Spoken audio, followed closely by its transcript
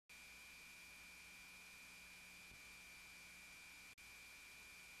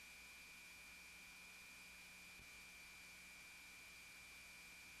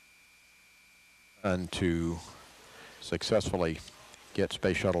and to successfully get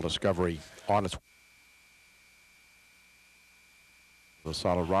Space Shuttle Discovery on its the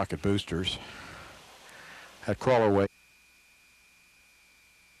solid rocket boosters at crawler weight.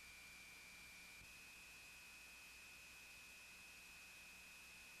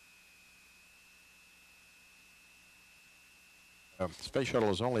 Space Shuttle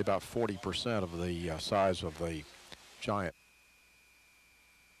is only about 40% of the size of the Giant.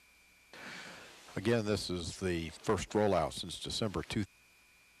 Again, this is the first rollout since December 2000.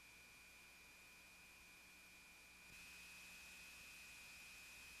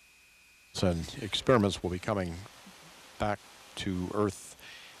 And experiments will be coming back to Earth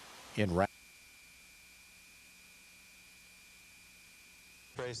in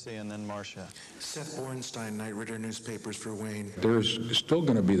Tracy and then Marcia. Seth Bornstein, Knight Ridder Newspapers for Wayne. There's still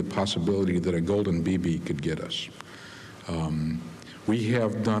going to be the possibility that a golden BB could get us. We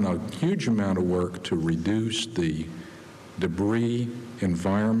have done a huge amount of work to reduce the debris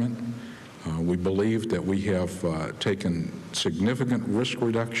environment. We believe that we have taken significant risk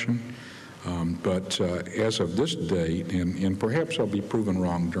reduction, but as of this date, and perhaps I'll be proven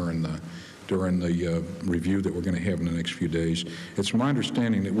wrong during the review that we're going to have in the next few days, it's my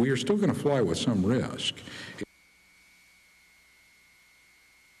understanding that we are still going to fly with some risk.